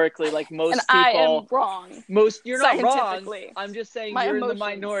categorically, like, most and people. I am wrong. You're not wrong. I'm just saying you're in the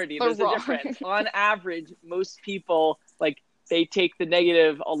minority. There's wrong. a difference. On average, most people, like, they take the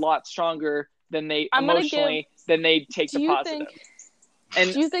negative a lot stronger than they than they take the positive.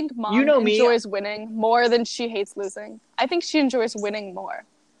 Do you think Mom enjoys winning more than she hates losing? I think she enjoys winning more.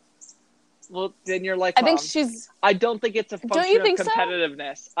 Well, then you're like, Mom. I don't think it's a function of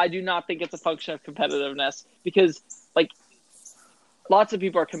competitiveness. So? I do not think it's a function of competitiveness because, like, lots of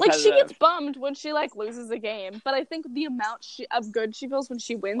people are competitive. Like, she gets bummed when she, like, loses a game, but I think the amount of good she feels when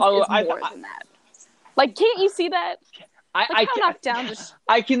she wins is more than that. Like, can't you see that?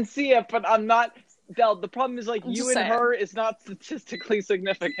 I can see it, but I'm not. Del, the problem is, like, you and her is not statistically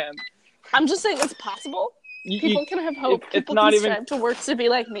significant. I'm just saying it's possible. People can have hope. People can strive to work to be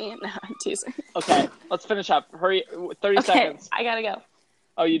like me. No, I'm teasing. Okay, let's finish up. Hurry, 30 seconds. I gotta go.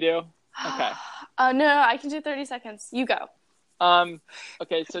 Oh, you do? Okay. No, I can do 30 seconds. You go.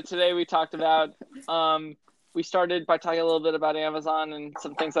 Okay, so today we talked about, we started by talking a little bit about Amazon and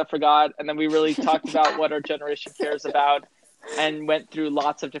some things I forgot, and then we really talked about what our generation cares about and went through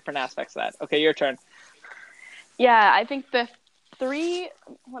lots of different aspects of that. Okay, your turn. Yeah, I think the three,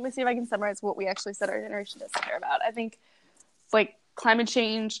 let me see if I can summarize what we actually said our generation does care about. I think, like, climate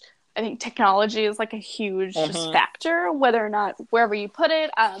change, I think technology is, like, a huge just factor, whether or not, wherever you put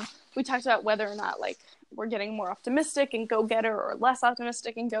it. We talked about whether or not, like, we're getting more optimistic and go-getter or less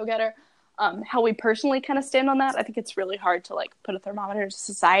optimistic and go-getter. How we personally kind of stand on that. I think it's really hard to, like, put a thermometer to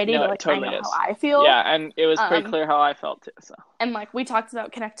society, but, like, totally I know how I feel. Yeah, and it was pretty clear how I felt, too. So. And, like, we talked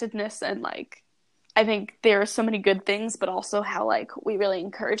about connectedness and, like, I think there are so many good things, but also how, like, we really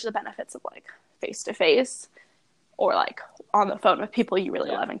encourage the benefits of, like, face-to-face or, like, on the phone with people you really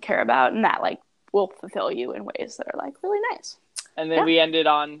love and care about, and that, like, will fulfill you in ways that are, like, really nice. And then we ended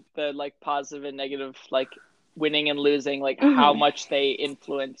on the, like, positive and negative, like, winning and losing, like, how much they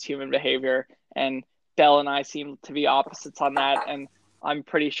influence human behavior. And Del and I seem to be opposites on that. And I'm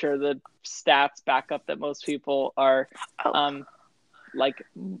pretty sure the stats back up that most people are, like,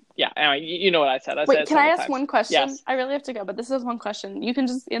 yeah, anyway, you know what I said. Wait, can I ask one question? Yes. I really have to go, but this is one question. You can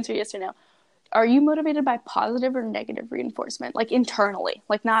just answer yes or no. Are you motivated by positive or negative reinforcement? Like, internally?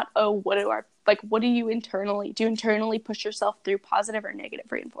 Like, not, what do you internally, do you internally push yourself through positive or negative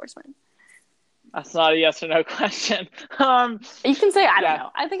reinforcement? That's not a yes or no question. You can say, I don't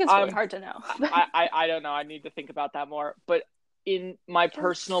know. I think it's really hard to know. I don't know. I need to think about that more. But in my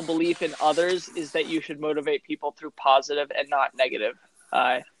personal belief in others is that you should motivate people through positive and not negative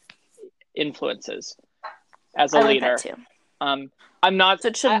influences as a leader. That too. I'm not. So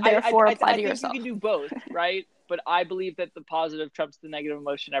it should therefore apply to yourself. You can do both, right? But I believe that the positive trumps the negative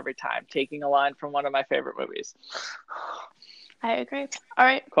emotion every time. Taking a line from one of my favorite movies. I agree. All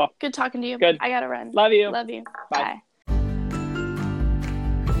right. Cool. Good talking to you. Good. I gotta run. Love you. Love you. Bye. Bye.